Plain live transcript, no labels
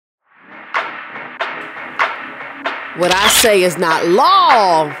What I say is not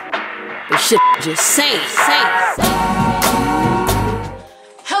law, but shit just saying.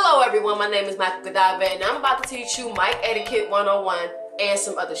 Hello everyone, my name is Gadiva, and I'm about to teach you mic etiquette 101 and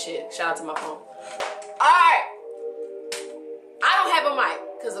some other shit. Shout out to my phone. Alright, I don't have a mic,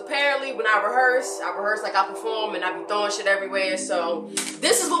 because apparently when I rehearse like I perform and I be throwing shit everywhere, so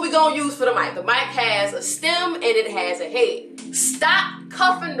this is what we gonna use for the mic. The mic has a stem and it has a head. Stop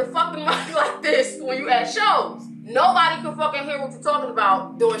cuffing the fucking mic like this when you at shows. Nobody can fucking hear what you're talking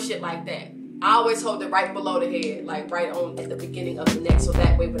about doing shit like that. I always hold it right below the head, like right on at the beginning of the neck, so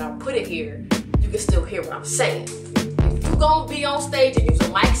that way when I put it here, you can still hear what I'm saying. If you gonna be on stage and use a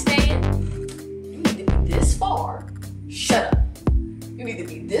mic stand, you need to be this far. Shut up. You need to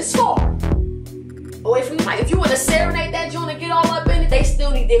be this far away from the mic. If you want to serenade that joint and get all up in it, they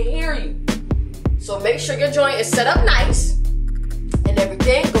still need to hear you. So make sure your joint is set up nice and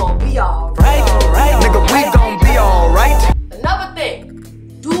everything gonna be alright. Nigga, we gon' be alright. Another thing,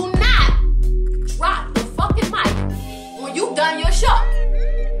 do not drop the fucking mic when you done your show.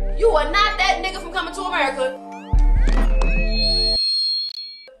 You are not that nigga from Coming to America.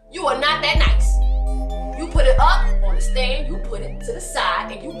 You are not that nice. You put it up on the stand, you put it to the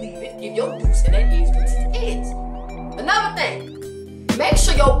side, and you leave it, give your deuce, and that is what it is. Another thing, make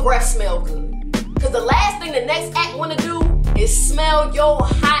sure your breath smell good. Because the last thing the next act want to do is smell your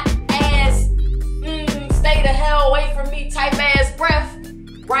hot ass, stay the hell away from me type ass breath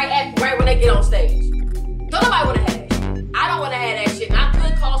right when they get on stage. Don't nobody want to have that. I don't want to have that shit. And I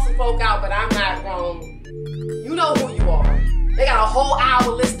could call some folk out, but I'm not wrong. You know who you are. They got a whole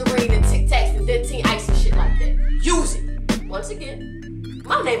hour Listerine and Tic Tacs and Dentine Ice and shit like that. Use it. Once again,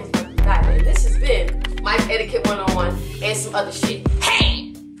 my name is Gadiva, and this has been Mic Etiquette 101 and some other shit.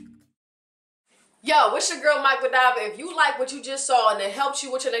 Hey! Yo, it's your girl Mic Gadiva. If you like what you just saw and it helps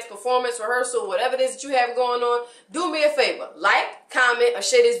you with your next performance, rehearsal, whatever it is that you have going on, do me a favor. Like, comment, or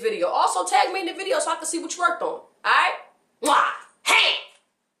share this video. Also, tag me in the video so I can see what you worked on. Alright? Mwah! Hey!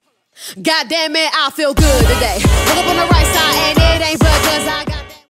 God damn it, I feel good today. Look up on the right side and it ain't because I got